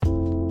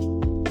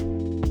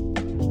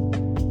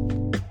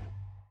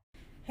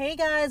Hey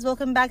guys,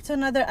 welcome back to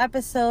another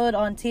episode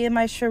on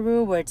TMI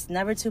Sharu, where it's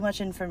never too much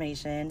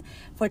information.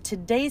 For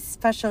today's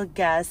special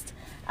guest,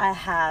 I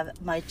have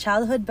my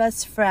childhood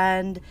best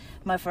friend,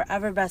 my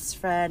forever best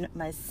friend,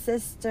 my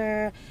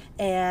sister,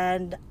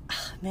 and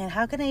man,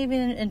 how can I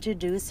even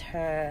introduce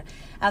her?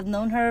 I've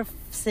known her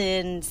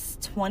since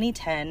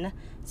 2010,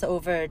 so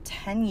over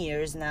 10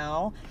 years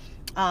now.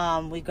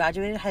 We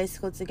graduated high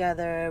school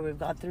together. We've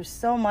gone through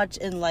so much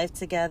in life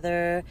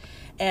together,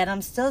 and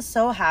I'm still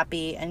so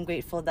happy and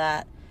grateful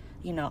that,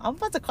 I'm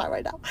about to cry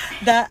right now,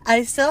 that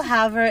I still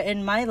have her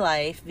in my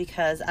life,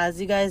 because as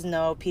you guys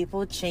know,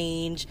 people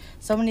change.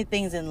 So many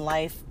things in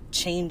life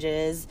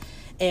changes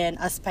in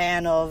a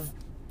span of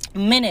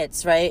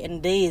minutes, right?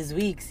 In days,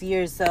 weeks,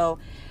 years. So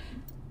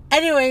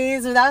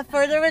anyways, without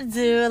further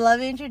ado, let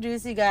me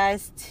introduce you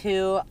guys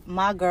to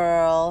my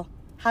girl.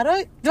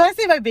 Do I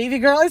say my baby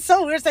girl? It's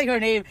so weird saying her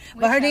name.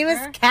 But her name is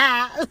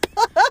Kat.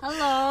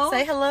 Hello.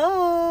 Say hello.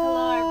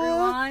 Hello,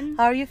 everyone.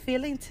 How are you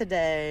feeling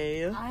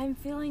today? I'm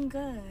feeling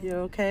good. You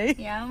okay?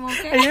 Yeah, I'm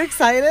okay. Are you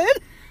excited?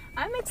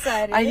 I'm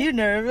excited. Are you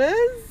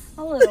nervous?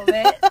 A little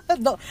bit.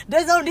 No,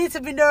 there's no need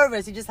to be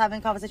nervous. You're just having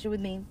a conversation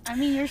with me. I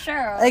mean, you're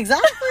sure.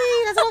 Exactly.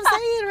 That's what I'm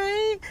saying,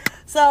 right?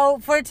 So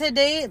for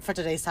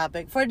today's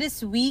topic, for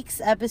this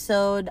week's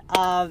episode,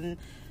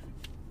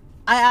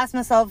 I asked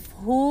myself,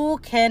 who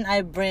can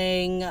I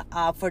bring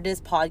for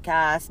this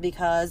podcast?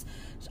 Because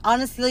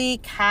honestly,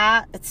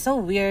 Kat, it's so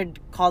weird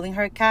calling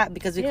her Kat,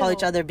 because we call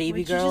each other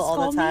baby girl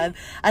all the time.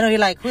 I know you're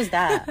like, who's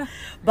that?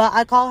 But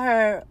I call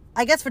her,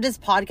 I guess for this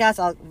podcast,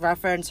 I'll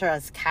reference her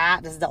as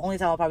Kat. This is the only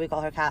time I'll probably call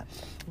her Kat.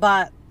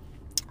 But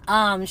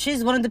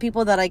she's one of the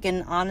people that I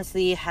can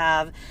honestly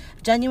have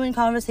genuine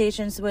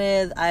conversations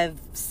with.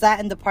 I've sat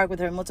in the park with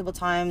her multiple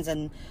times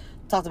and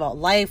talked about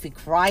life. We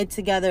cried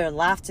together,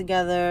 laughed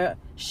together.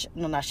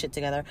 Not shit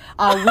together.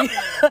 Close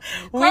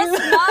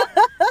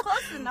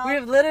enough.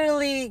 We've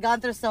literally gone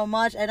through so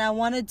much, and I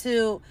wanted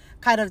to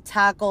kind of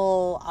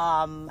tackle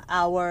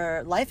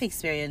our life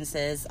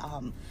experiences.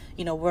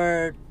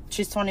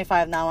 She's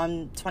 25 now.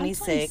 I'm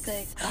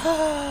 26.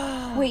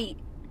 Wait.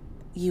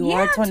 You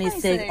are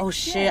 26. Oh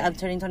shit, yeah. I'm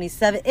turning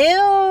 27. Ew. You're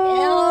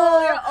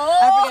old.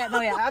 I forget. No,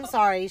 yeah, I'm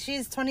sorry.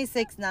 She's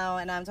 26 now,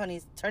 and I'm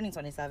turning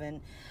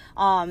 27. So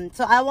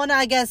I want to,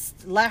 I guess,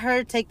 let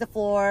her take the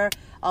floor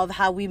of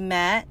how we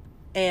met,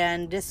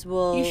 and this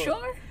will... You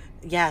sure?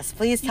 Yes,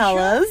 please tell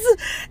us.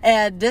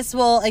 And this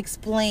will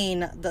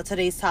explain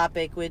today's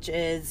topic, which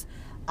is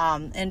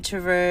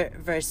introvert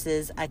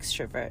versus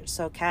extrovert.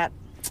 So, Kat,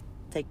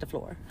 take the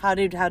floor. How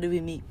did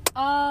we meet?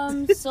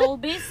 So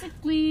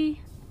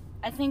basically,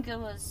 I think it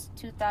was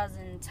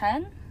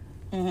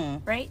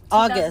 2010, right?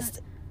 August.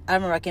 I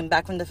remember I came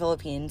back from the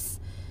Philippines,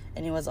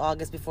 and it was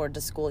August before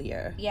the school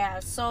year. Yeah,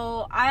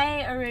 so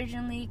I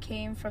originally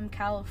came from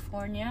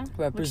California,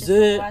 Represent. which is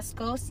the West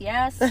Coast.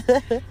 Yes.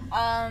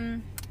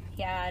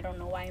 Yeah, I don't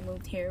know why I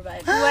moved here,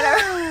 but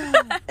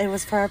whatever. It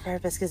was for a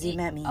purpose, because you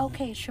met me.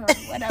 Okay, sure,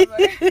 whatever.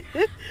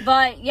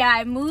 But yeah,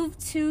 I moved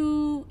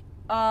to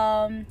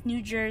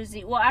New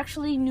Jersey. Well,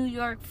 actually, New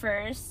York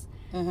first.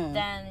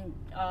 Then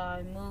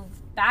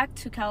moved back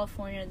to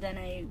California. Then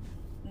I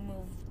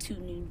moved to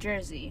New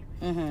Jersey.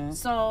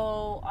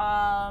 So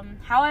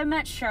how I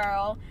met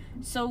Cheryl.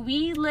 So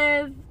we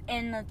live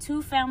in a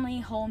 2-family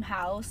home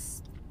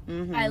house.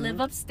 I live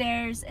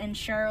upstairs and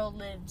Cheryl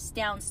lives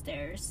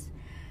downstairs.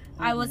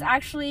 I was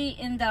actually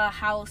in the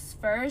house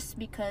first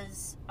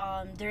because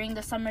during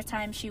the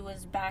summertime she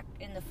was back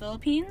in the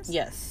Philippines.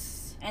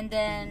 Yes. And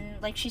then,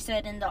 like she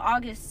said, in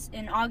August,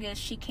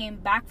 she came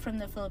back from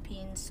the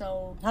Philippines.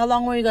 So how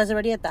long were you guys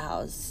already at the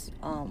house?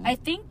 I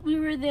think we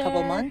were there.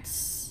 Couple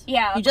months.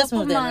 Yeah, you just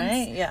moved in,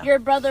 right? Yeah. Your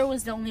brother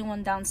was the only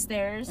one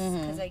downstairs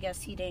because I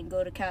guess he didn't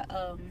go to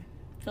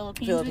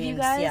Philippines with you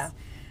guys. Yeah.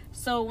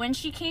 So when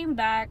she came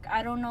back,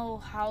 I don't know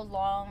how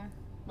long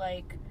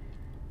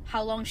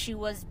she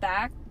was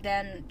back.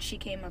 Then she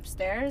came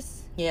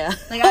upstairs. Yeah.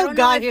 Like, I don't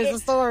know if here's the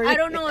story. I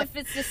don't know if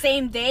it's the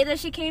same day that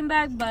she came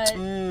back, but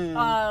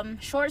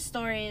short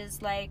story is,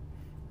 like,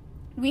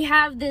 we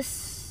have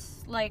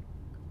this, like,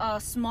 a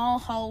small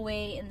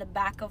hallway in the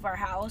back of our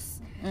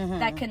house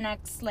that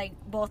connects, like,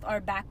 both our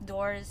back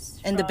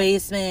doors and the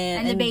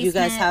basement, and you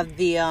guys have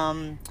the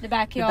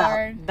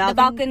backyard, the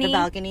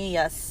balcony.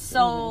 Yes.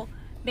 So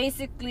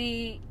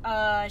basically,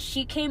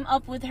 she came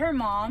up with her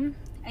mom.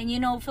 And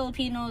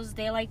Filipinos,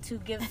 they like to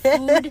give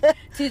food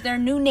to their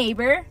new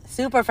neighbor.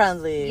 Super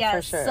friendly,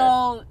 for sure.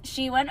 So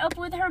she went up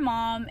with her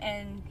mom,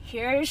 and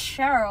here's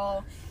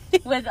Cheryl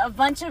with a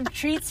bunch of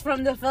treats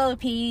from the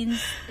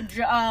Philippines,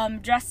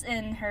 dressed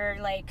in her,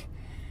 like,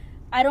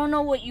 I don't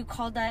know what you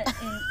call that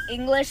in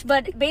English,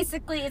 but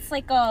basically it's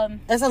like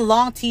it's a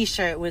long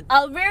t-shirt with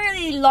a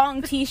really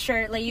long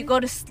t-shirt, like you go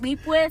to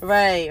sleep with.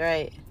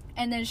 Right.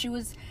 And then it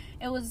was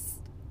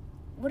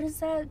what is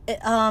that?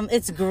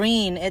 It's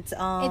green. It's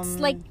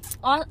like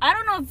I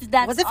don't know if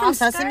that's was it from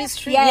Oscar? Sesame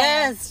Street? Yeah.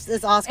 Yes,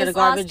 it's Oscar, It's the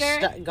garbage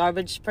Oscar.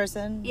 garbage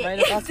person, Yeah, right?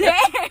 It's Oscar.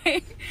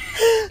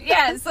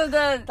 yeah, so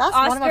That's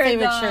Oscar, one of my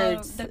favorite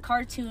shirts. The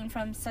cartoon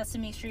from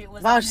Sesame Street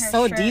was Wow, on she's her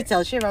so shirt.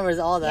 detailed. She remembers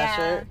all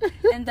that shit.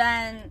 And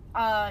then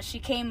she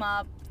came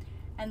up,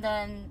 and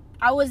then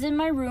I was in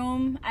my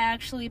room. I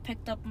actually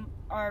picked up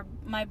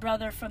my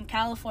brother from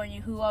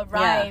California who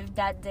arrived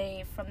that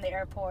day from the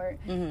airport.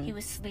 Mm-hmm. He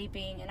was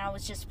sleeping, and I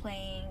was just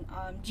playing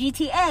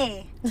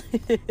GTA.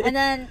 And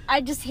then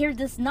I just hear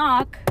this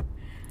knock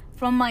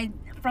from my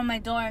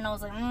door, and I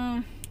was like,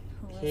 who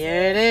is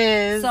Here it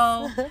is.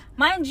 So,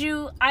 mind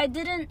you, I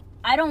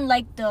don't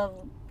like the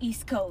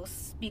East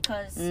Coast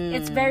because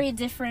it's very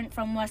different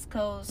from West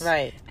Coast.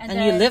 Right. And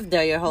then, you lived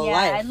there your whole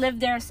life. Yeah, I lived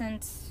there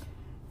since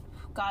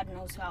God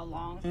knows how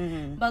long.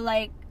 Mm-hmm. But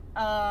like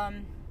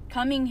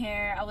coming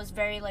here, I was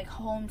very like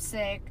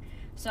homesick,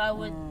 so I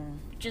would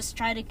just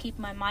try to keep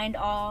my mind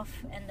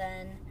off, and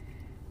then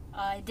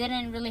I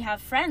didn't really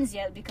have friends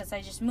yet because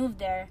I just moved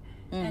there.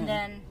 And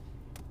then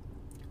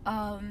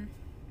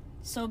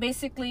so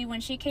basically when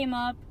she came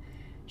up,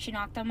 she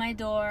knocked on my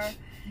door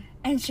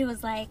and she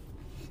was like,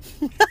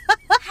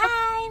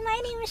 "Hi,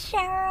 my name is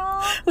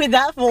Cheryl." With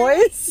that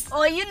voice?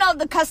 Well, you know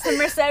the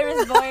customer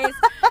service voice.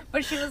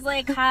 But she was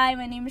like, "Hi,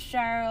 my name is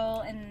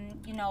Cheryl, and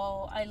you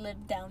know, I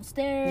live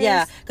downstairs."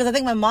 Yeah, because I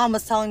think my mom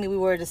was telling me we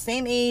were the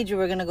same age, we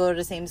were going to go to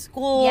the same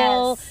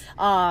school,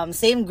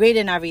 same grade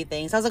and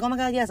everything. So I was like, oh my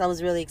God, yes, I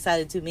was really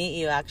excited to meet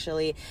you,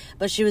 actually.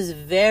 But she was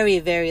very,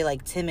 very,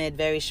 like, timid,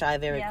 very shy,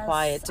 very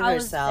quiet to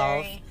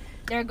herself.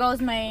 There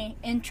goes my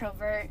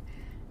introvert.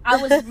 I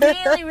was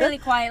really, really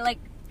quiet. Like,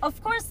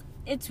 of course,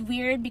 it's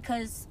weird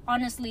because,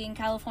 honestly, in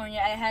California,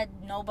 I had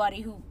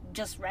nobody who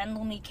just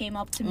randomly came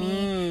up to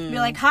me. Be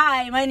like,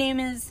 "Hi, my name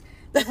is..."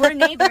 Like, we're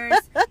neighbors.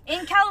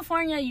 In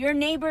California, your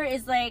neighbor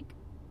is like,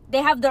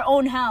 they have their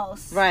own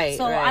house. Right,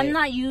 So right. I'm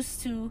not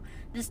used to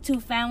this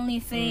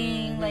two-family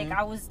thing. Like,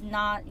 I was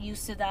not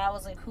used to that. I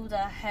was like, who the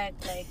heck?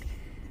 Like,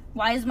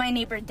 why is my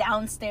neighbor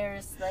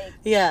downstairs? Like,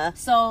 Yeah.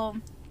 so,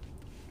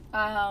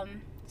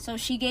 so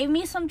she gave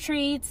me some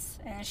treats,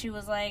 and she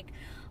was like,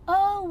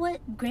 "Oh, what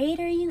grade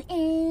are you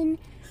in?"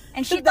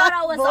 And she thought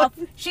I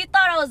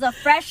was a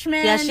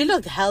freshman. Yeah, she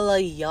looked hella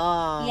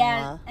young.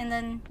 Yeah, and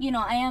then, you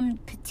know, I am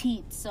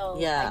petite, so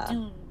Yeah. I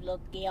do look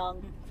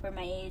young for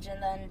my age.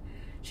 And then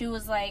she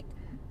was like,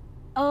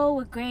 "Oh,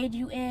 what grade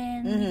you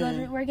in?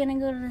 We're gonna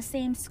go to the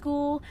same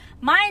school."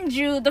 Mind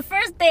you, the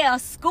first day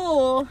of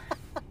school.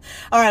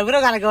 All right, we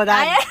don't gotta go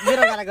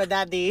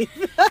that deep.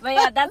 But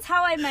yeah, that's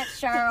how I met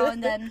Cheryl.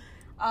 And then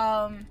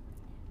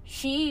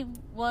she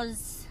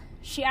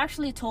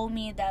actually told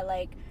me that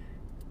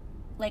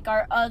like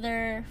our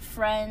other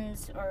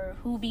friends, or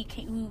who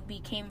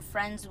became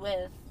friends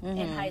with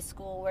in high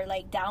school, were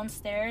like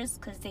downstairs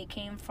because they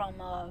came from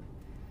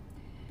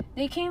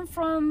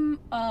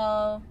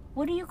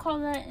what do you call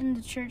that in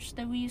the church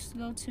that we used to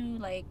go to?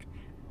 Like,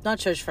 Not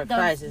Church for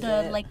Christ, is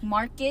it? like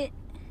market.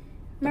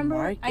 Remember?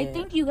 market. I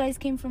think you guys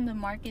came from the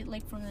market,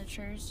 like from the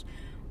church.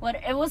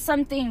 It was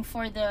something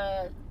for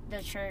the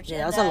church. Yeah,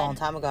 that was a long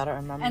time ago. I don't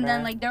remember. And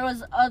then like there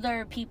was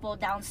other people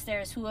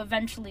downstairs who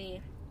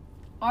eventually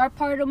are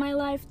part of my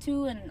life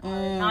too, and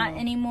are not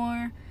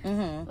anymore.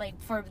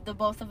 Like for the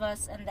both of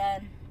us. And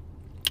then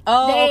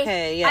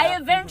okay, yeah. I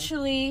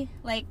eventually,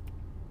 like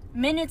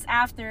minutes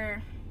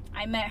after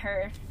I met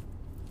her,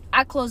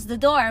 I closed the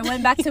door and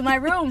went back to my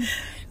room.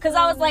 Because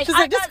I was like, she's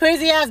like, this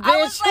crazy ass bitch. I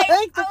was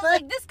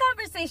like, this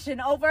conversation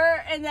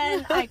over. And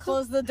then I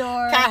closed the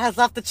door. Cat has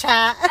left the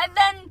chat. And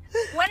then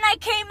when I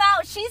came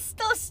out, she's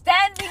still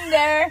standing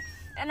there.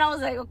 And I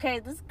was like, okay,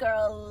 this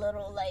girl a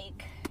little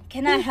like,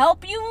 can I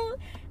help you?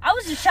 I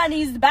was just trying to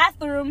use the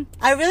bathroom.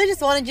 I really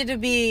just wanted you to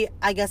be,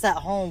 I guess, at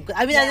home.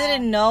 I mean, I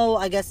didn't know,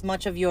 I guess,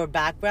 much of your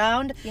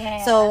background.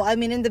 Yeah. So, I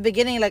mean, in the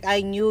beginning, like,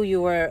 I knew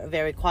you were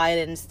very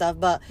quiet and stuff.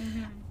 But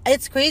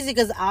it's crazy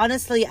because,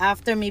 honestly,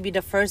 after maybe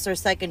the first or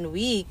second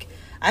week,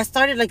 I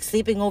started, like,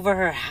 sleeping over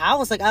her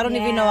house. Like, I don't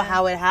even know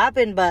how it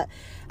happened. But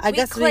I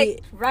guess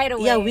clicked right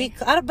away.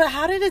 Yeah, but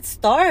how did it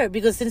start?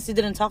 Because since you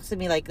didn't talk to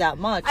me, like, that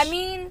much. I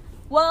mean,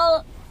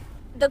 well,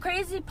 the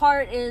crazy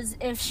part is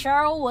if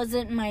Cheryl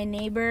wasn't my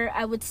neighbor,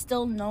 I would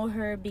still know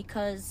her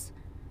because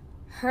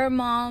her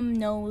mom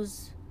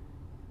knows,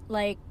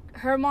 like,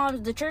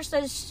 the church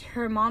that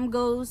her mom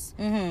goes,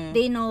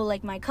 they know,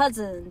 like, my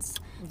cousins.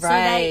 Right. So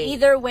that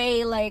either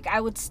way, like, I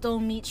would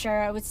still meet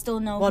Cheryl. I would still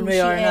know one who way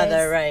she or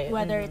another, is. right.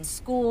 Whether it's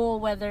school,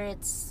 whether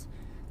it's,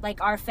 like,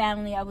 our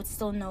family, I would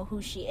still know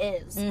who she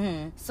is.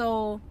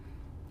 So,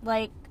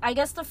 like, I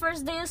guess the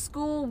first day of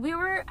school, we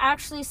were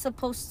actually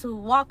supposed to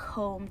walk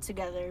home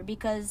together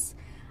because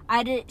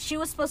she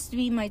was supposed to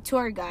be my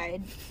tour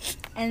guide.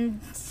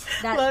 And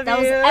that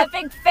was an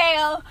epic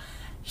fail.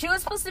 She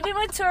was supposed to be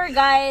my tour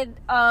guide.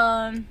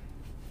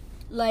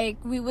 Like,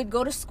 we would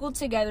go to school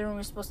together and we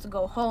were supposed to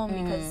go home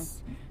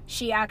because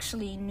she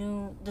actually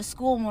knew the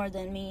school more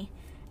than me.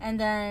 And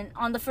then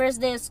on the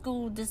first day of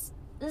school, this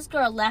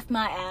girl left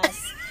my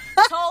ass.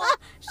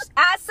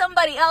 asked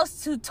somebody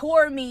else to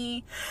tour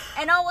me,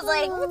 and I was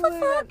like, what the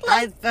fuck?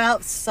 I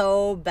felt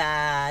so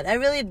bad. I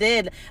really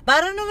did. But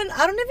I don't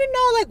even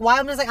know like why.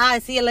 I'm just like, I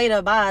see you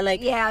later, bye.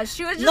 Like, yeah,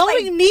 she was just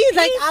knowing like, me,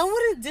 like peace. I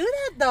wouldn't do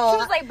that though. She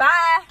was like,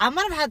 bye. I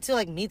might have had to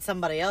like meet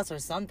somebody else or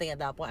something at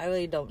that point. I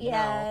really don't know.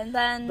 Yeah, and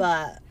then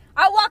But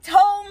I walked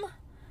home.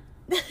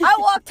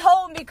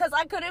 Because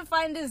I couldn't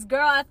find this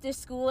girl after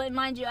school, and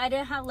mind you, I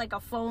didn't have like a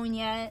phone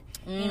yet.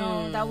 You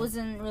know, that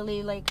wasn't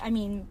really like, I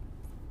mean,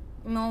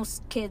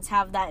 most kids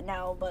have that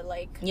now, but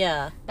like,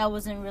 yeah, that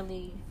wasn't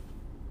really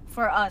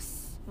for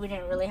us. We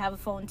didn't really have a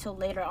phone until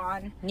later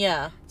on.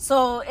 yeah.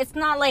 So it's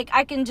not like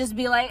I can just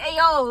be like, hey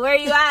yo, where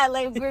you at?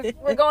 Like,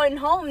 we're going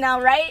home now,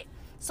 right?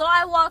 So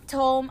I walked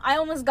home. I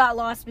almost got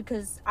lost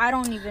because I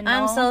don't even know.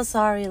 I'm so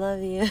sorry,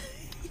 love you.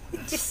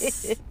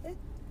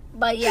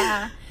 But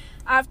yeah,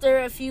 after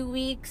a few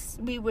weeks,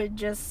 we would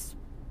just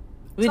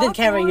we did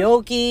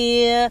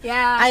karaoke.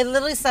 Yeah. I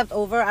literally slept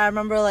over. I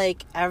remember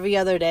like every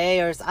other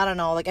day, or I don't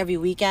know, like every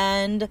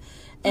weekend.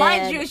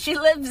 Mind you, she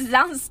lives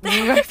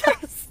downstairs.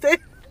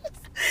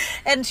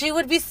 And she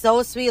would be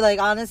so sweet. Like,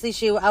 honestly,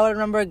 I would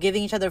remember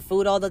giving each other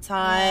food all the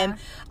time.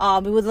 Yeah.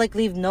 We would like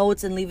leave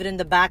notes and leave it in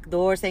the back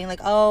door saying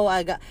like, oh,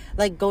 I got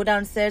like go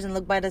downstairs and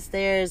look by the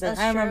stairs. And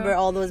That's I remember true.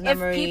 all those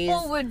memories. If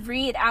people would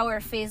read our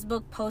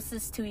Facebook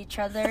posts to each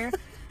other,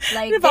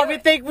 like, they probably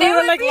think we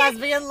were like be,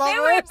 lesbian lovers.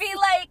 They would be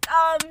like,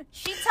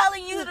 she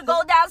telling you to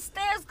go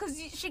downstairs because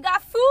she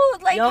got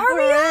food. Like, Yo,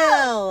 hurry for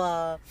up.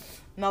 real.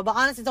 No, but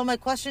honestly, so my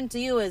question to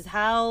you is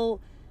how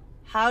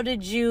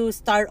did you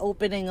start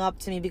opening up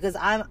to me? Because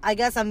I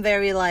guess I'm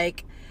very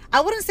like,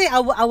 I wouldn't say I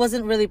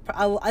wasn't really,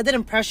 I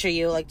didn't pressure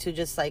you like to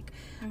just like,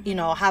 you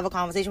know, have a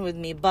conversation with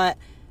me. But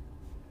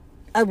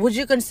would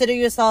you consider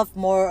yourself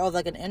more of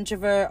like an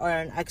introvert or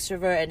an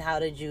extrovert? And how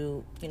did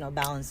you, you know,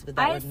 balance with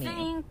that with me? I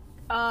think,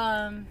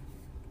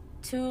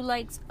 to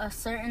like a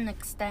certain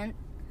extent,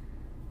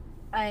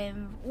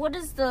 what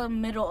is the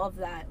middle of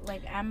that?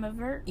 Like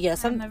ambivert?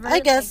 Yes, ambivert? I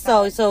guess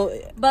so. So,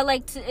 but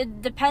like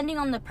depending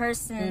on the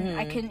person,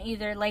 I can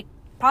either like,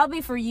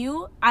 probably for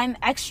you, I'm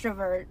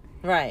extrovert.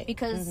 right.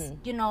 Because,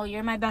 you know,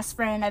 you're my best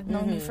friend. I've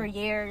known you for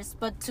years.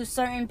 But to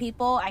certain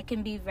people, I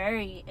can be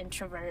very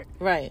introvert.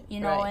 Right. You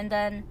know, right. and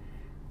then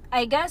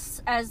I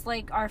guess as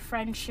like our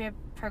friendship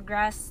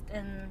progressed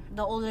and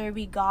the older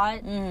we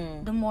got,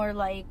 the more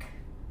like,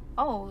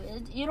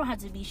 you don't have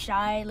to be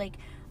shy. Like,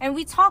 and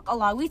we talk a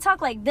lot. We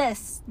talk like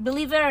this.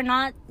 Believe it or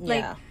not,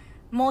 like,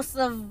 most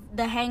of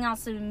the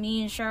hangouts that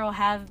me and Cheryl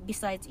have,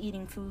 besides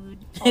eating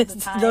food all the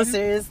time, no,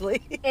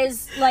 seriously,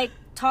 is like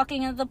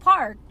talking at the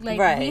park. Like,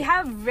 right. we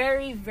have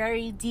very,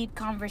 very deep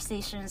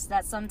conversations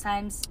that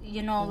sometimes,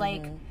 you know,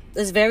 like,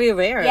 it's very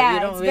rare. Yeah, you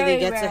don't it's really very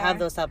get to rare. have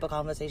those type of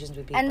conversations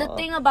with people. and the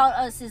thing about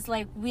us is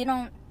like, we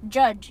don't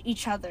judge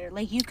each other.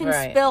 Like, you can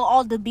Right. spill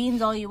all the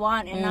beans all you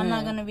want, and I'm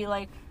not gonna be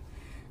like,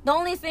 the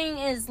only thing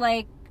is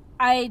like,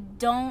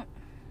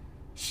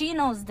 she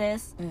knows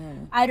this,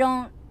 I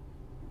don't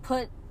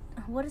put,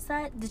 what is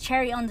that, the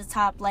cherry on the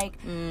top. Like,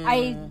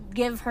 I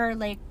give her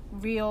like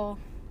real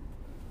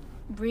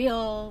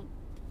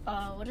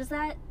what is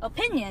that,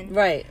 opinion.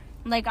 right.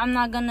 Like, I'm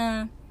not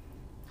gonna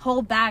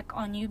hold back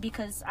on you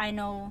because I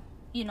know,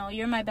 you know,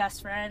 you're my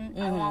best friend.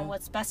 I want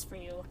what's best for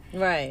you.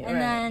 Right.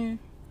 And then,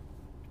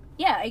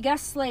 yeah, I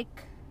guess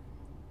like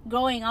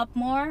growing up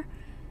more,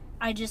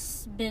 I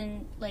just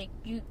been like,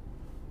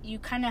 you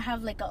kind of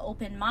have like an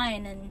open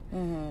mind,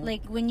 and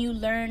like when you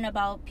learn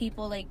about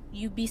people, like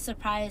you'd be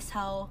surprised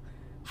how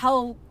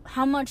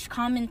much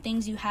common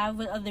things you have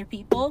with other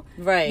people,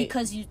 right,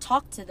 because you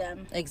talk to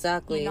them.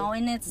 Exactly. You know,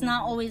 and it's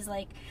not always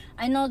like,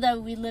 I know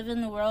that we live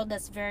in a world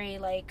that's very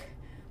like,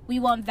 we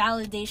want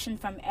validation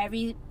from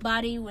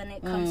everybody when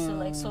it comes to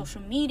like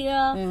social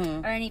media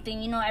or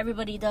anything. You know,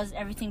 everybody does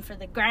everything for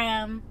the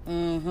gram,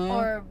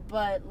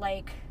 but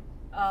like,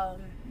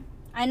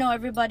 I know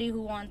everybody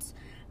who wants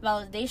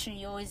validation,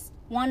 you always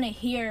want to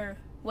hear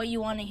what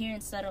you want to hear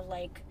instead of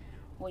like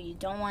what you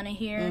don't want to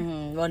hear.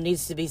 What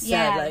needs to be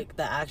said, like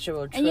the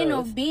actual truth. And you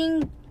know,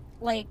 being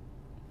like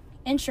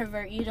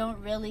introvert, you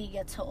don't really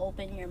get to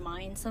open your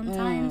mind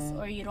sometimes,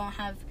 or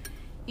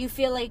you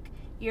feel like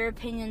your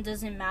opinion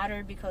doesn't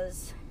matter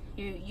because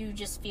you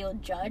just feel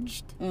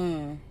judged.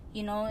 You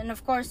know, and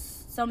of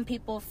course some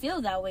people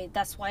feel that way.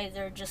 That's why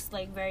they're just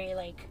like very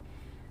like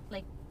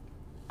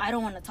I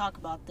don't want to talk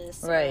about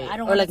this. Right. I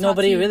don't or like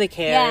nobody really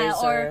cares.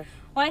 Yeah, or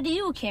why do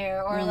you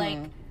care? Or like,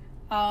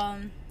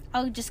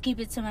 I'll just keep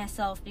it to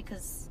myself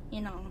because,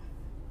 you know,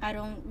 I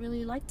don't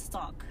really like to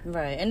talk.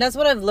 Right. And that's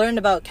what I've learned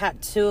about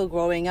Kat too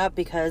growing up,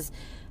 because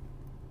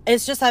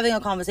it's just having a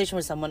conversation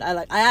with someone.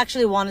 I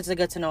actually wanted to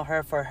get to know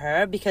her for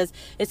her, because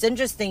it's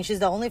interesting. She's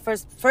the only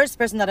first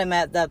person that I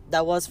met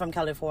that was from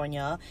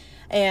California.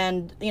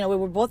 And, you know, we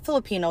were both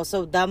Filipino,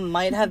 so that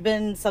might have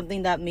been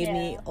something that made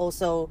me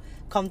also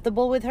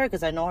comfortable with her,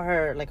 because I know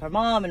her, like her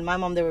mom and my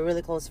mom, they were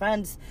really close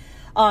friends.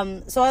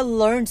 So I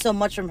learned so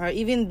much from her,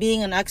 even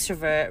being an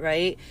extrovert,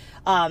 right?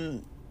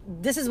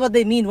 This is what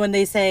they mean when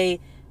they say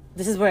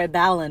this is where it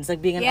balanced,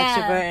 like being an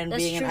extrovert and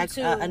being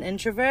an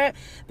introvert.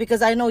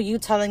 Because I know you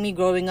telling me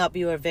growing up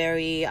you were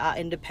very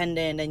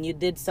independent and you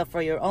did stuff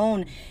for your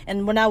own.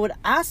 And when I would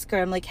ask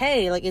her, I'm like,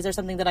 hey, like, is there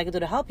something that I could do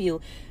to help you?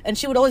 And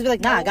she would always be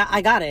like, nah,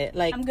 I got it.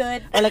 Like, I'm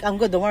good. Or like, I'm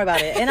good, don't worry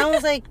about it. And I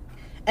was like,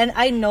 and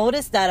I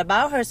noticed that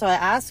about her. So I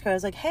asked her, I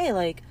was like, hey,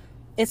 like,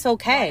 it's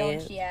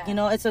okay. You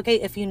know, it's okay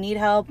if you need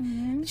help.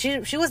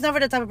 She was never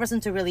the type of person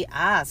to really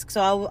ask.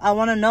 So I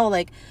want to know,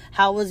 like,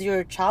 how was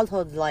your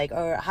childhood like,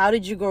 or how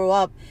did you grow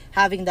up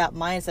having that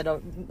mindset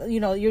of, you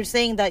know, you're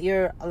saying that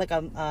you're like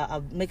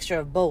a mixture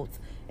of both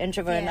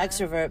introvert and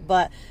extrovert,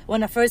 but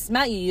when I first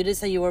met you, you did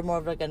say you were more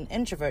of like an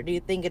introvert. Do you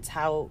think it's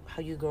how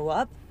you grew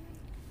up?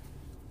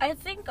 I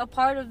think a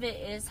part of it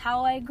is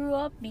how I grew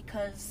up,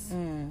 because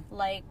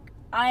like,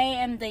 I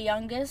am the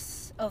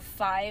youngest of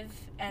 5,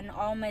 and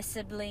all my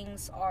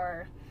siblings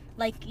are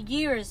like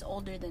years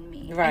older than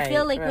me. I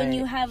feel like when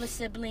you have a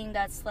sibling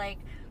that's like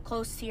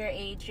close to your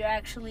age, you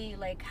actually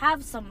like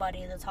have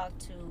somebody to talk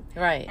to,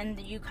 and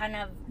you kind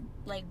of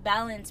like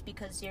balance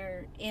because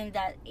you're in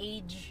that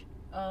age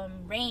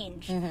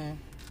range.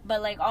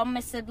 But like, all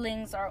my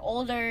siblings are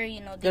older,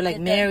 you know, they're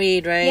like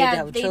married, right? They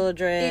have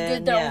children, they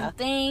did their own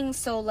thing.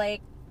 So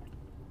like,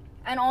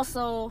 and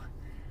also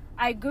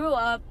I grew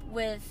up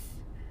with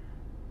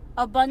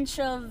a bunch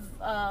of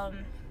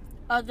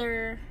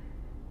other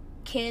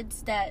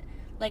kids that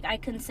like I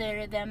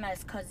consider them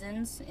as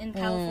cousins in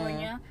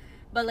California,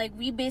 but like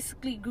we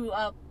basically grew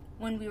up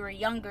when we were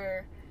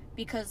younger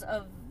because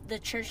of the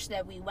church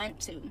that we went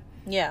to.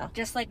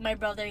 Just like my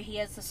brother, he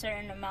has a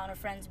certain amount of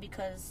friends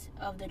because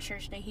of the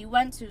church that he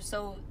went to,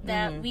 so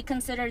that we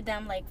consider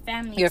them like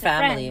family.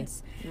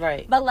 Friends.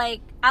 But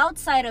like,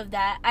 outside of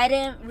that, I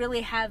didn't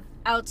really have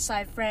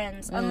outside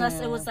friends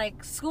unless it was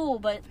like school.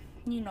 But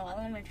you know,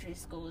 elementary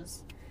school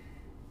is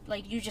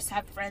like, you just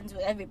have friends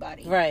with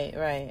everybody.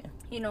 Right.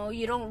 You know,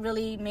 you don't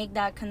really make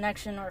that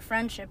connection or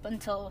friendship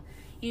until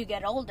you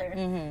get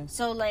older.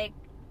 So like,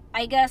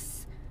 I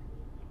guess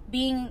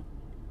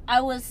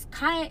I was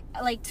kind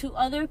of like, to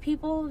other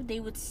people, they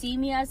would see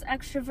me as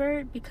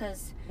extrovert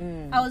because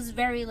I was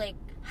very like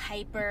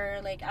hyper,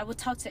 like I would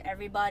talk to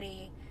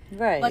everybody.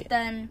 But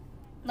then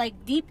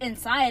like, deep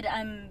inside,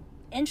 I'm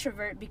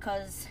introvert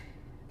because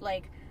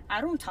like, I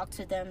don't talk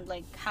to them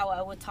like how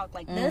I would talk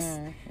like this.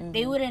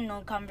 They wouldn't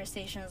know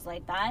conversations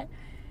like that.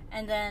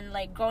 And then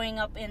like, growing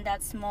up in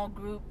that small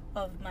group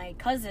of my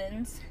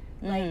cousins,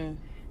 like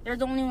they're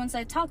the only ones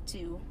I talk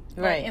to.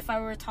 But if I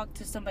were to talk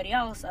to somebody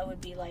else, I would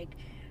be like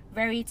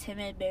very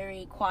timid,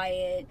 very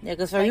quiet. Yeah,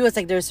 because for you, it's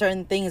like there's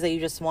certain things that you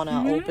just want to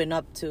open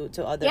up to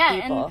other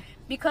people. And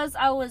because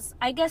I was,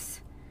 I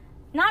guess,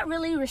 not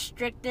really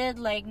restricted,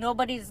 like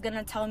nobody's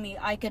gonna tell me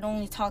I can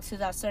only talk to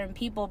that certain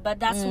people, but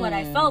that's what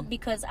I felt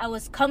because I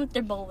was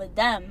comfortable with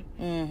them.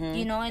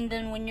 You know, and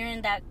then when you're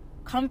in that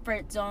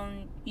comfort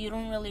zone, you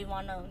don't really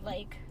want to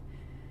like,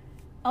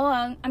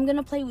 oh, I'm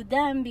gonna play with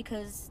them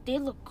because they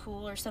look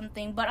cool or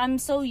something. But I'm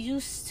so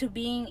used to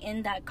being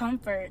in that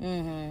comfort,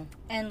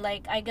 and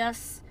like, I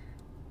guess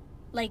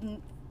like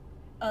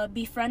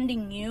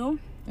befriending you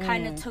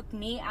kind of took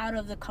me out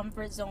of the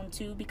comfort zone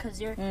too,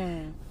 because you're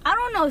I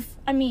don't know if,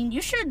 I mean,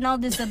 you should know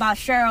this about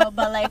Cheryl,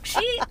 but like,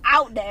 she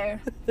out there,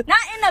 not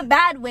in a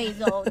bad way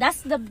though.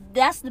 That's the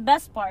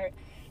best part.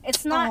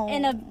 It's not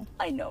in a,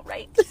 I know,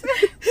 right?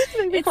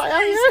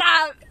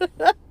 Stop.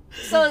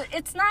 So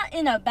it's not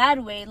in a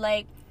bad way.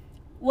 Like,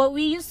 what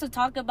we used to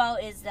talk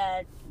about is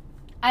that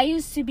I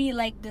used to be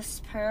like the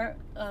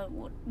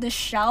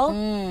shell,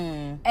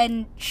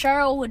 and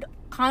Cheryl would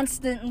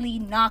constantly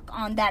knock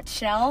on that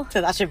shell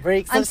till that shit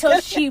breaks until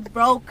she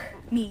broke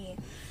me,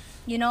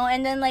 you know.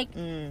 And then like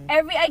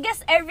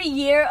every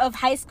year of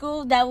high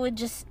school,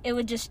 it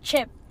would just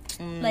chip,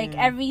 like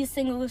every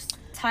single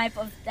type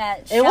of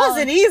that shell. It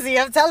wasn't easy,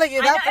 I'm telling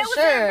you that. For sure, it was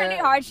a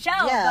pretty hard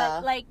shell.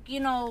 But like, you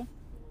know,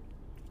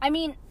 I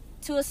mean,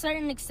 to a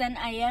certain extent,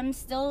 I am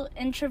still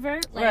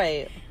introvert,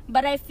 like,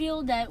 but I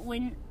feel that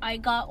when I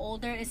got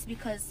older, it's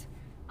because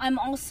I'm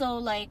also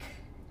like,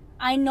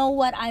 I know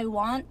what I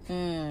want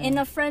in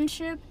a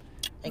friendship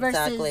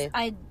versus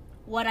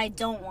what I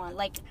don't want.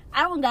 Like,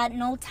 I don't got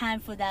no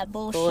time for that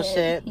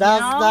bullshit.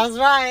 That's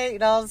right. You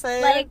know what I'm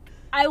saying? Like,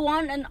 I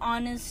want an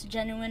honest,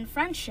 genuine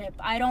friendship.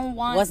 I don't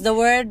want... What's the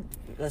word?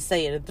 Let's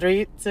say it in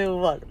 3, 2,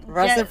 1.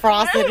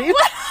 Reciprocity.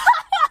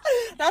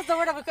 That's the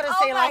word I couldn't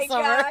say last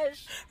summer.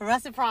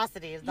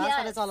 Reciprocity. That's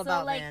what it's all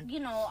about, like, man.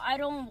 You know, I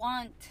don't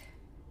want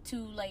to,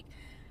 like...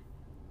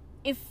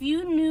 If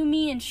you knew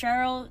me and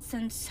Cheryl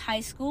since high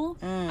school,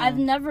 I've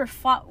never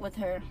fought with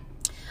her.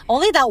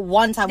 Only that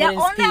one time we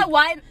didn't speak.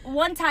 That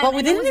one time. But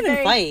we didn't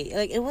even fight.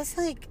 Like, it was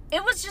like...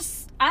 It was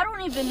just... I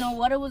don't even know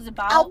what it was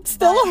about. I'm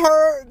still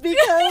hurt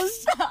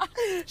because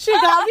she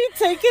got me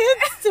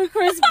tickets to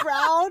Chris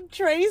Brown,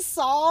 Trey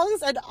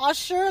Songz, and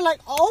Usher.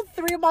 Like, all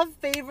 3 of my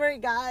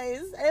favorite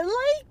guys. And,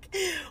 like,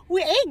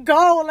 we ain't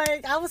go.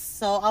 Like, I was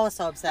so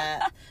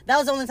upset. That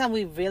was the only time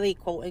we really,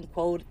 quote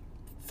unquote,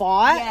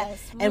 fought.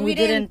 Yes. And we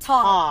didn't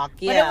talk.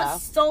 Yeah. But it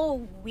was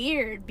so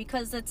weird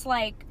because it's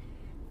like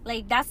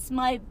that's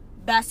my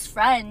best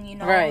friend, you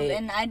know. Right.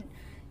 And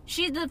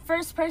she's the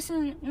first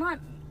person,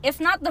 if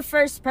not the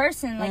first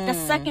person, like the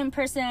second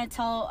person I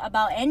tell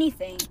about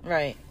anything.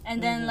 Right.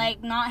 And then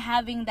like not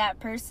having that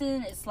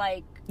person, it's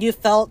like you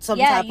felt some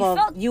type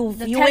of you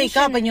wake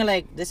up and you're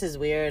like, this is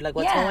weird, like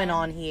what's going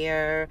on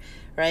here,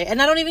 right?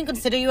 And I don't even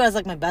consider you as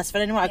like my best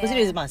friend anymore. I consider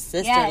you as my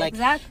sister. Like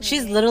exactly.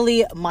 She's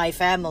literally my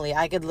family.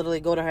 I could literally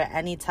go to her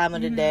any time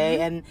of the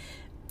day, and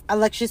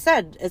like she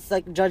said, it's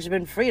like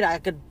judgment free. I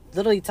could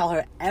literally tell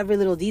her every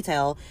little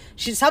detail.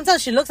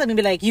 Sometimes she looks at me and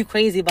be like, you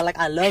crazy, but like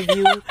I love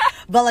you.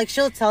 But like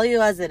she'll tell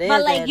you as it is.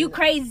 But like you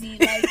crazy,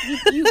 like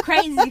you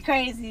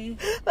crazy.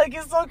 Like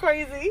it's so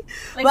crazy.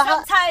 Like but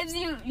sometimes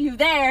you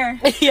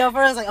there. Yeah,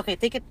 first like, okay,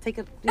 take it,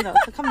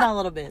 come down a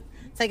little bit.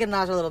 Take it a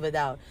notch a little bit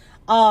down.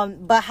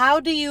 But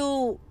how do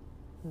you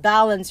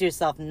balance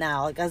yourself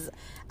now? Like as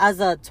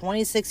a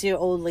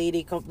 26-year-old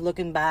lady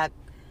looking back,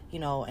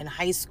 in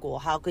high school,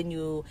 how can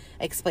you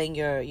explain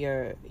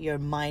your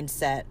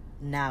mindset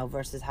now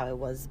versus how it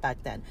was back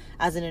then?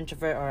 As an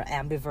introvert or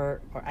ambivert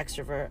or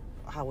extrovert,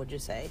 how would you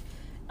say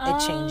it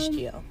changed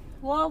you?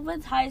 Well,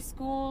 with high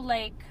school,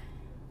 like,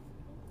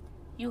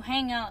 you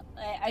hang out,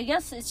 I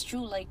guess it's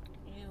true, like,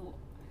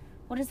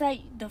 what is that,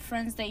 the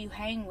friends that you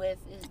hang with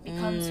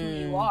becomes who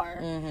you are.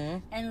 Mm-hmm.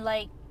 And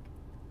like,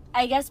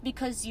 I guess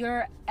because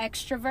you're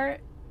extrovert,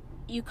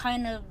 you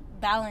kind of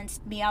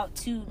balanced me out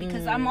too,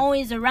 because I'm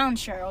always around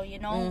Cheryl,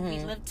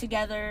 we live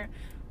together,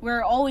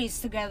 we're always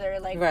together,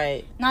 like,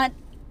 right, not,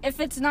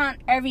 if it's not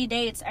every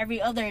day, it's every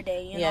other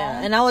day, you know?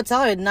 And I would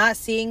tell her, not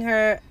seeing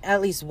her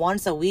at least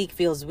once a week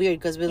feels weird,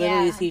 because we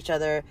literally see each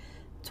other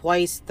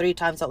twice, 3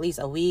 times at least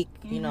a week,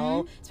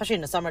 especially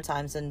in the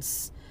summertime,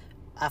 since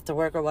after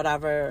work or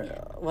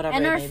whatever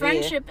and our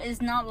friendship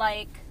is not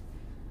like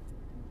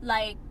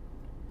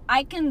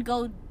I can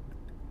go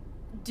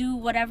do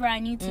whatever I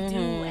need to do,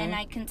 and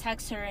I can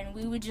text her, and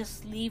we would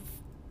just leave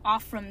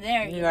off from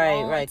there, you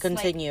know? Right, it's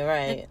continue, like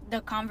right.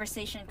 The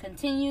conversation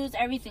continues,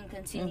 everything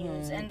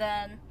continues, and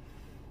then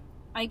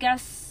I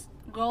guess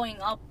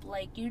growing up,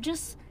 like, you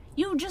just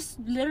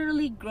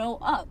literally grow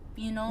up,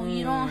 you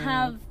don't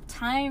have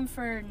time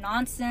for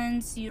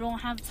nonsense, you don't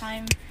have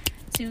time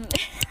to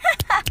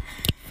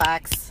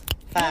Facts.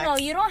 I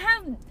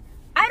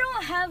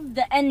don't have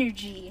the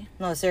energy,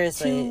 no,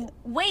 seriously, to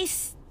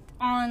waste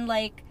on,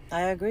 like,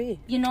 I agree.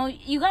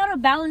 You gotta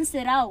balance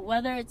it out,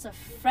 whether it's a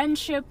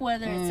friendship,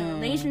 whether it's a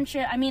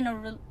relationship. I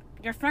mean,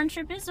 your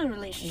friendship is a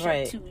relationship,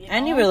 right, too.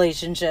 Any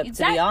relationship,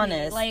 exactly, to be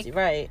honest. Like,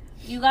 right.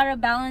 You gotta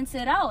balance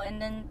it out.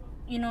 And then,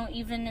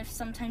 even if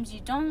sometimes you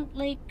don't,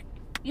 like,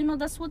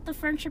 that's what the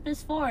friendship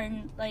is for.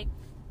 And, like,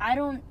 I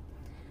don't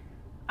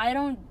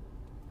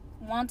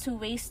want to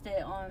waste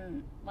it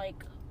on,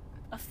 like,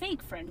 a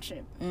fake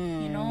friendship,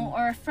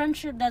 or a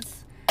friendship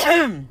that's...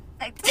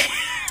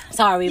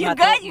 Sorry, you my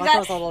good?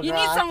 You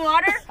need some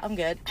water? I'm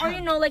good.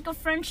 Or like a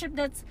friendship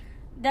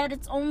that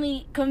it's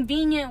only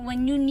convenient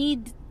when you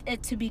need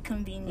it to be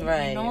convenient.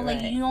 Right,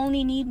 like, right. you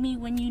only need me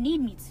when you need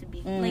me to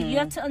be. Like, you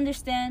have to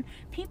understand,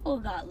 people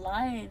got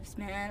lives,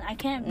 man. I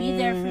can't be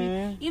there for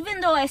you, even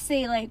though I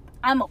say, like,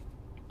 I'm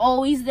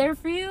always there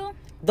for you.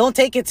 Don't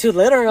take it too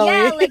literally.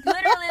 Yeah, like,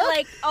 literally,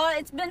 like, oh,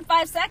 it's been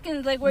 5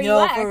 seconds. Like, where you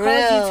at? I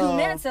called you 2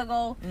 minutes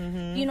ago.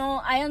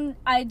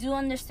 I do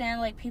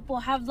understand, like, people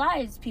have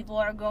lives. People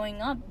are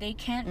growing up. They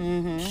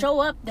can't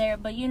show up there.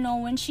 But,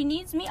 when she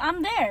needs me,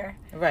 I'm there.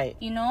 Right.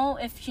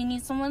 If she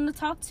needs someone to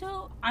talk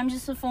to, I'm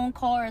just a phone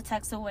call or a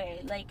text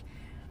away. Like,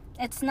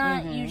 it's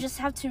not, you just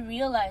have to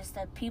realize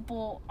that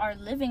people are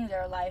living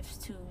their lives,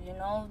 too,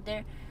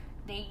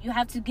 you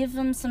have to give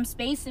them some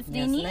space if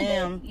they need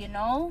it, Like,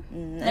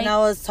 and I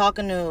was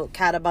talking to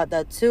Kat about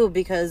that too,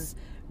 because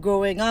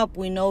growing up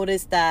we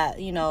noticed that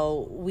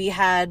we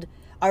had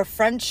our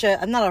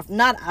friendship,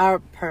 not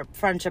our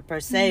friendship per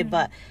se,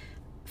 but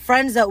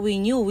friends that we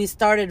knew, we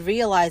started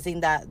realizing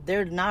that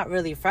they're not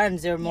really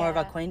friends, they're more of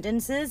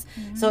acquaintances.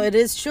 So it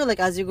is true, like,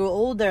 as you grow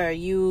older,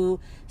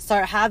 you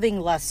start having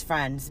less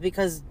friends,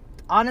 because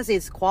honestly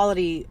it's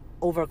quality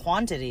over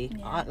quantity.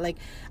 Like,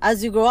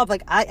 as you grow up,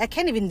 like, I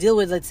can't even deal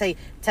with, let's say,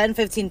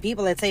 10-15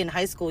 people. Let's say in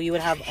high school you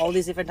would have all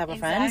these different type of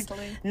friends.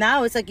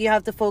 Now it's like you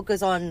have to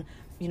focus on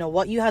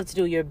what you have to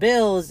do, your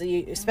bills,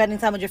 you spending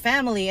time with your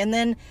family, and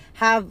then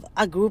have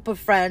a group of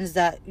friends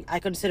that I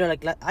consider,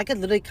 like, I could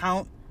literally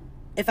count,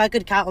 if I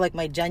could count, like,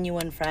 my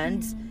genuine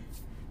friends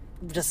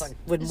just like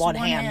with one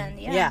hand.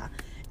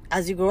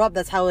 As you grow up,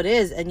 that's how it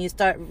is, and you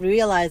start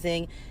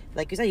realizing,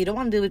 like you said, you don't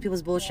want to deal with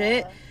people's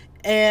bullshit,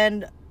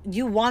 and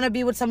you want to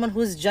be with someone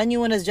who's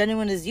genuine as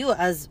you,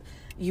 as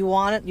you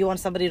want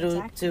somebody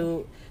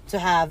to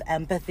have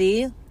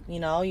empathy,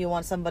 you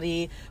want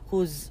somebody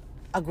who's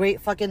a great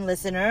fucking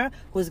listener,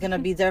 who's gonna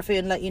be there for you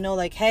and let you know,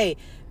 like, hey,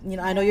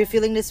 I know you're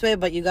feeling this way,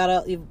 but you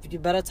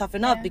better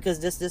toughen up, because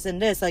this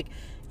and this, like,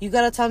 you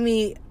gotta tell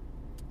me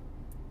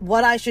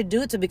what I should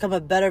do to become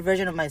a better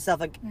version of myself.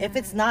 Like, if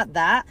it's not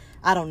that,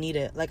 I don't need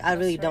it. Like, I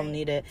really don't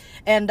need it.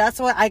 And that's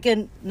why I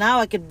could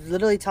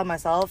literally tell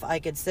myself, I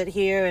could sit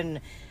here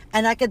and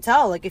I could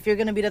tell, like, if you're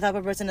going to be the type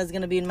of person that's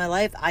going to be in my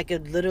life, I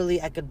could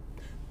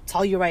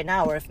tell you right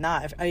now, or if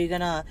not, are you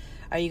gonna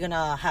are you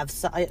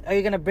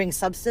gonna bring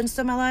substance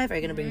to my life? Are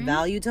you gonna bring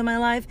value to my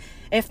life?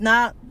 If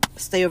not,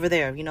 stay over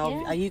there. You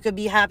know, you could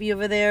be happy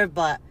over there,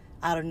 but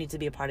I don't need to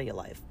be a part of your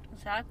life.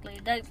 Exactly.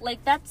 That's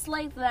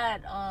like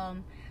that.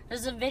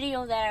 There's a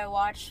video that I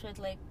watched with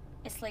like,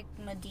 it's like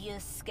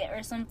Medea's skit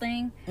or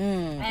something.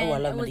 I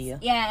love Medea.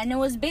 Yeah, and it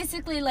was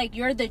basically like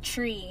you're the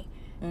tree,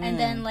 and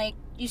then like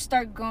you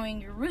start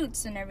growing your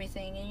roots and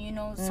everything, and you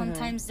know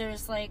sometimes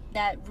there's like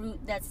that root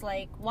that's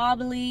like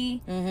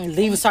wobbly,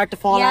 leaves start to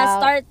fall out. Yeah,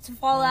 start to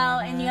fall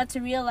out, and you have to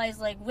realize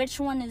like which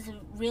one is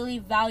really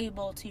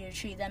valuable to your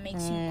tree that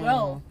makes you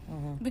grow,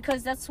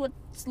 because that's what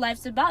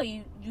life's about.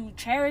 You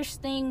cherish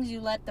things, you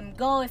let them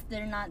go if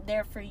they're not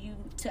there for you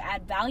to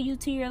add value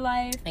to your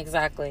life.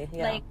 Exactly.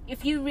 Yeah. Like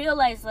if you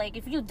realize like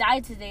if you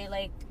die today,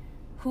 like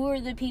who are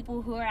the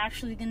people who are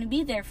actually going to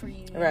be there for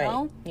you, you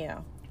know? Yeah.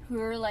 Who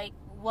are like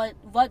what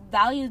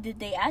value did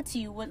they add to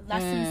you? What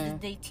lessons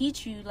did they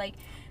teach you? Like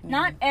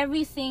not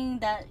everything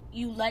that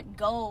you let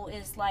go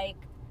is like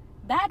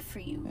bad for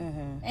you.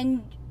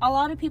 And a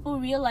lot of people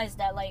realize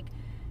that, like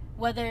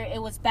whether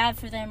it was bad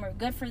for them or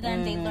good for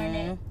them, they learn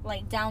it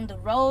like down the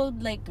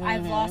road. Like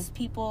I've lost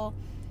people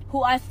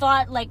who I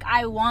thought like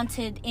I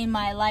wanted in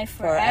my life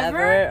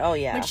forever. Oh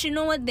yeah. But you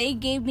know what? They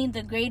gave me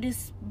the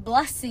greatest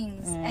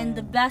blessings and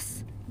the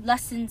best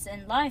lessons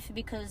in life,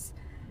 because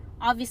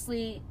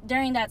obviously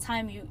during that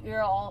time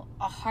you're all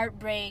a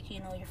heartbreak,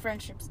 you know, your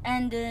friendships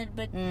ended,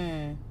 but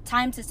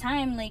time to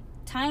time, like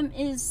time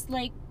is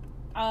like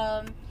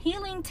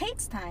healing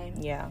takes time.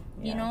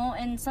 You know,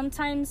 and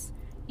sometimes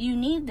you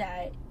need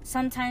that.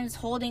 Sometimes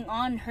holding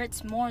on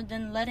hurts more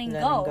than letting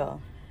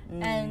go.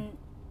 And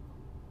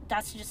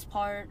that's just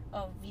part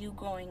of you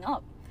growing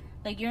up.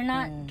 Like you're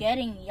not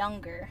getting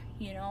younger,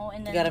 you know,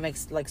 and then you gotta make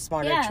like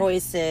smarter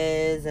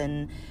choices.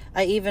 And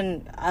I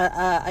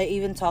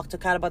even talked to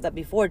Kat about that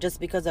before. Just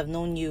because I've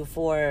known you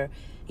for,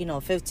 you know,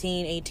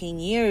 15, 18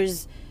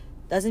 years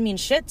doesn't mean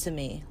shit to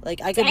me.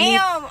 Like I could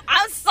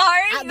I'm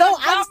sorry. I'm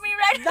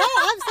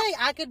saying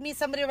I could meet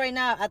somebody right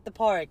now at the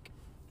park.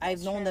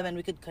 I've known them and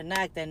we could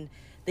connect, and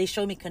they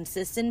show me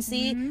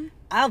consistency.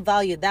 I'll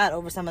value that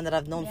over someone that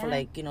I've known for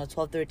like, you know,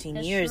 12, 13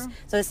 years. True.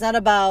 So it's not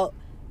about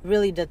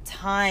really the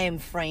time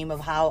frame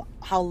of how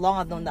long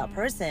I've known that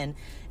person.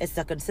 It's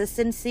the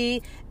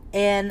consistency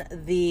and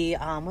the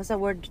what's that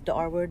word, the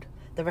R word,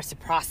 the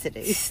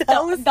reciprocity. I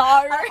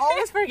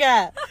always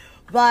forget.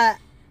 But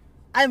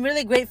I'm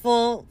really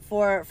grateful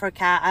for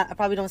Kat. I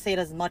probably don't say it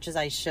as much as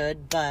I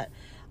should, but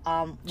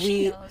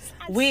we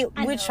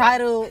try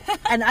to.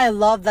 And I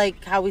love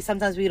like how we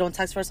sometimes we don't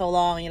text for so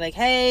long and you're like,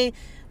 hey,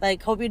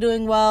 like, hope you're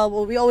doing well.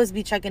 Well, we always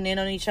be checking in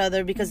on each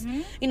other because,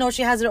 you know,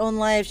 she has her own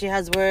life. She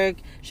has work.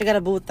 She got a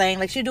boo thing.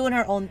 Like, she's doing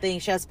her own thing.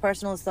 She has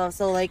personal stuff.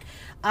 So, like,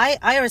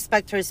 I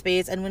respect her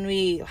space. And when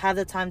we have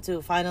the time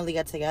to finally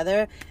get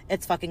together,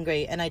 it's fucking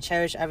great. And I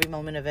cherish every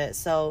moment of it.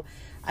 So,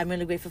 I'm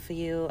really grateful for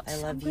you. I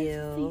love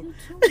you.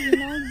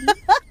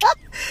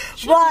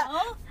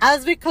 But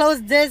as we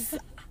close this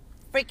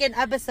freaking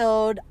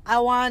episode, I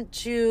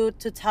want you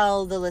to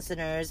tell the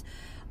listeners,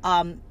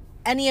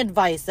 any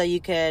advice that you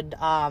could,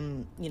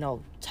 you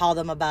know, tell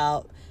them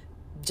about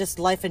just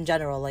life in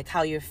general, like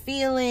how you're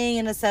feeling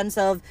in a sense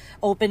of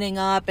opening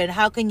up, and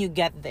how can you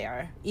get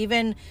there?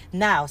 Even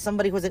now,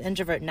 somebody who's an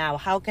introvert now,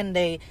 how can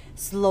they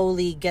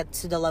slowly get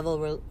to the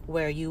level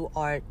where you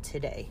are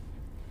today?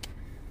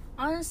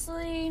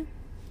 Honestly,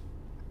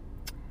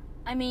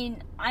 I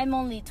mean, I'm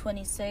only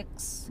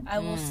 26. I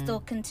will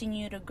still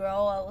continue to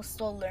grow. I will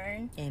still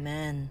learn.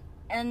 Amen.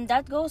 And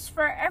that goes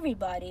for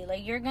everybody.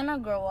 Like, you're gonna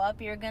grow up.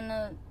 You're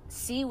gonna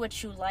see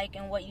what you like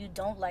and what you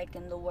don't like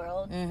in the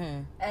world.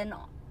 And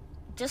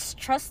just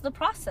trust the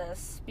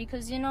process.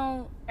 Because, you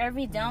know,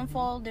 every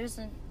downfall, there's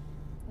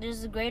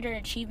a greater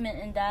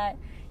achievement in that.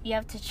 You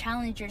have to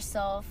challenge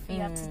yourself. You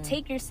have to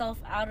take yourself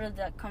out of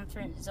that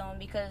comfort zone.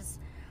 Because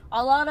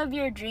a lot of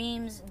your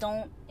dreams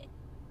don't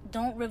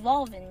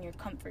revolve in your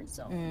comfort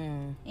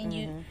zone.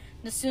 And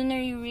the sooner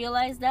you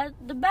realize that,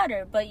 the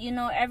better. But, you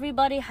know,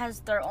 everybody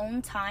has their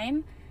own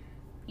time.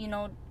 You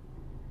know,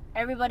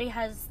 everybody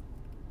has,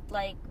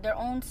 like, their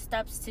own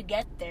steps to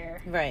get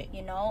there. Right.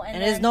 You know? And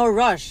there's no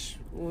rush.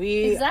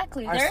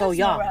 Exactly. Are there so is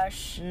young. No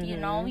rush. You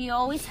know? You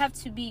always have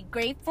to be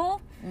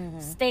grateful.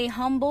 Stay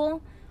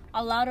humble.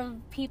 A lot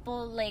of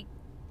people, like,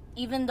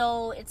 even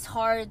though it's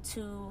hard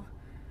to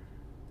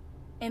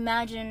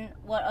imagine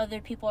what other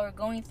people are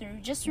going through,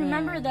 just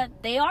remember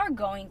that they are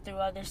going through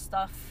other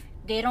stuff.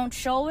 They don't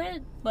show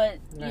it, but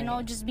you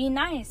know, just be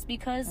nice,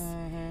 because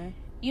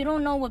you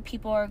don't know what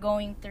people are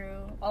going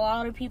through. A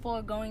lot of people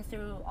are going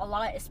through a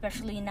lot,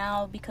 especially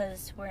now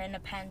because we're in a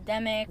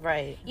pandemic.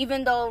 Right.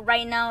 Even though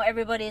right now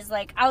everybody's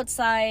like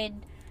outside,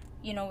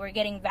 you know, we're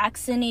getting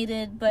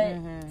vaccinated, but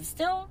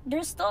still,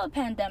 there's still a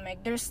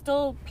pandemic. There's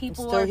still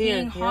people who are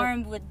being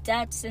harmed with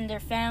deaths in their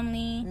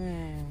family.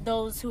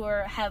 Those who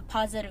have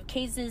positive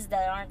cases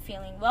that aren't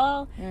feeling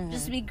well.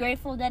 Just be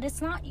grateful that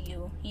it's not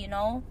you, you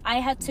know? I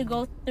had to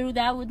go through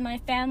that with my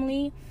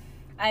family.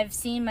 I've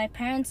seen my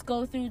parents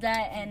go through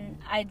that, and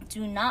I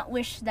do not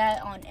wish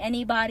that on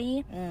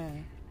anybody.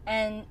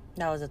 And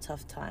that was a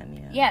tough time.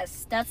 Yeah.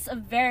 Yes, that's a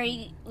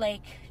very,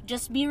 like,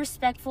 just be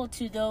respectful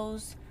to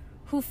those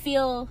who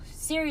feel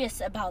serious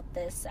about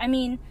this. I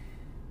mean,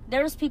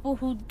 there's people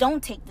who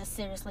don't take this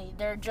seriously.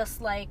 They're just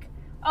like,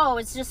 oh,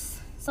 it's just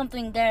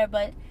something there.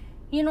 But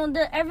you know,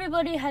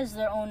 everybody has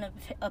their own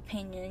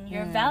opinion.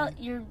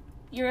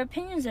 Your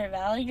opinions are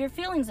valid. Your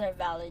feelings are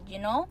valid. You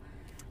know,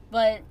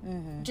 but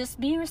just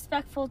be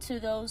respectful to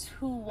those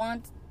who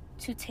want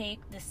to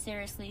take this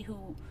seriously.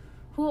 Who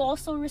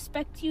also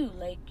respect you.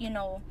 Like, you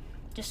know,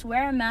 just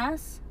wear a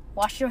mask,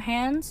 wash your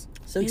hands.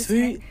 6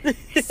 feet.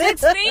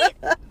 6 feet.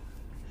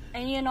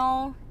 And, you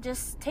know,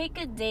 just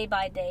take it day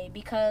by day,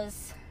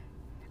 because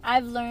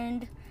I've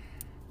learned,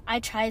 I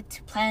tried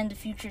to plan the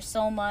future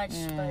so much,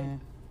 but,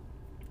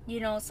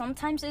 you know,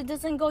 sometimes it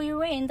doesn't go your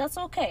way, and that's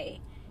okay.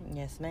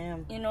 Yes,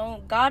 ma'am. You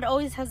know, God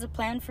always has a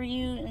plan for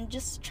you, and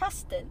just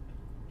trust it.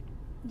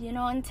 You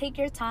know, and take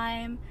your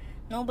time.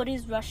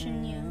 Nobody's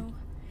rushing you.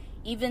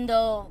 Even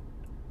though,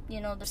 you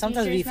know, the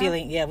sometimes we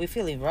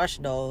feeling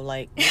rushed though,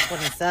 like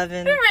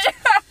 27.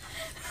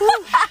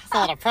 It's a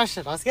lot of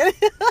pressure. I was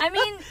kidding. I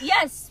mean,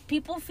 yes,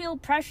 people feel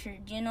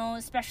pressured, you know,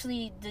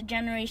 especially the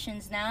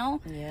generations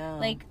now. Yeah.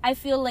 Like, I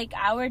feel like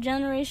our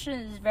generation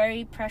is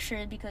very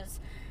pressured, because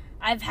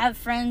I've had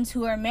friends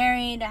who are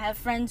married, I have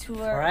friends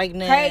who are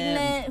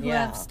pregnant who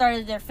have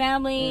started their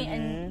family,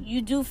 and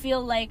you do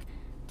feel like,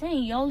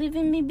 dang, y'all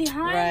leaving me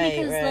behind,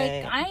 because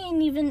like, I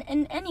ain't even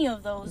in any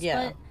of those.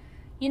 Yeah. But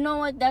you know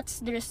what? That's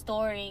their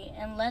story,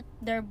 and let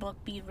their book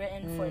be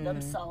written for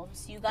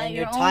themselves. You got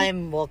your own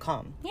time will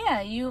come.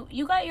 Yeah,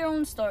 you got your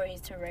own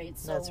stories to write.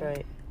 So, that's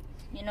right.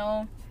 You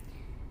know,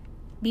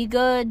 be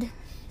good,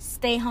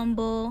 stay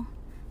humble.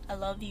 I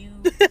love you.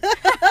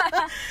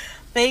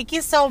 Thank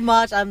you so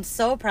much. I'm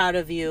so proud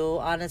of you.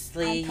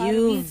 Honestly, I'm proud of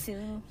you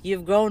too.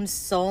 You've grown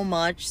so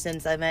much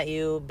since I met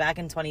you back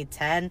in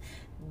 2010.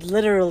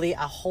 Literally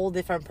a whole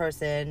different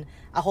person,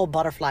 a whole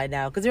butterfly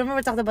now. Because you remember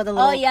we talked about the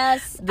little... Oh,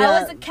 yes.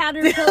 I was a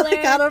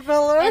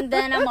caterpillar. And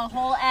then I'm a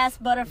whole ass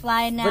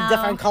butterfly now. With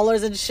different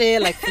colors and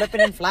shit, like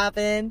flipping and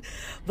flapping.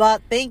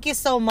 But thank you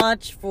so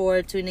much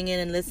for tuning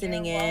in and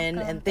listening in.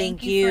 And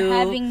thank you for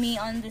having me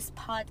on this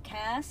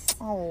podcast.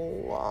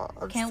 Oh,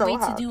 I'm Can't so wait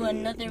happy to do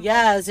another one.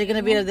 Yes, you're going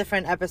to be in a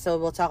different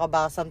episode. We'll talk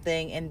about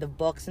something in the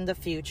books in the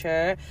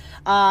future.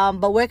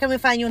 But where can we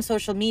find you on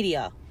social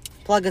media?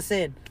 Plug us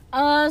in.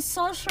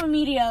 Social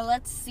media,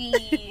 let's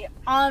see.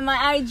 On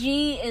my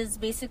IG is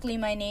basically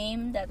my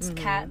name. That's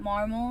Kat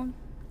Marmol.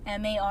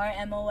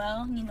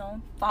 Marmol, you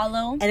know,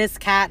 follow. And it's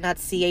Kat, not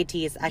CAT.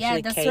 It's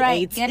actually that's K-A-T.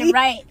 Right. Get it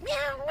right.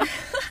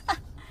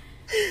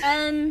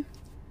 And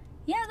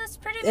yeah, that's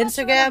pretty much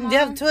Instagram. Do you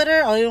have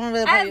Twitter? Or you want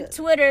to I have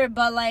Twitter,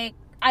 but like,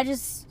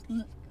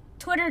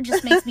 Twitter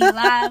just makes me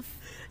laugh.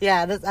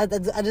 Yeah, I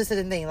just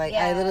didn't think. Like,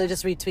 I literally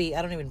just retweet.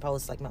 I don't even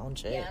post like my own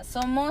shit. Yeah,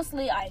 so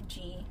mostly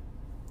IG.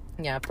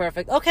 Yeah,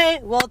 perfect. Okay,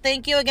 well,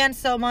 thank you again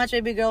so much,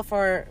 baby girl,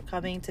 for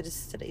coming to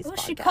today's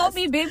podcast. She called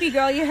me baby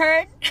girl, you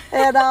heard?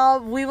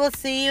 And we will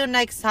see you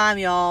next time,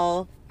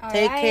 y'all.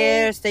 Take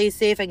care, stay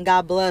safe, and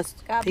God bless.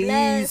 God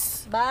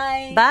bless.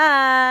 Bye.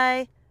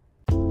 Bye.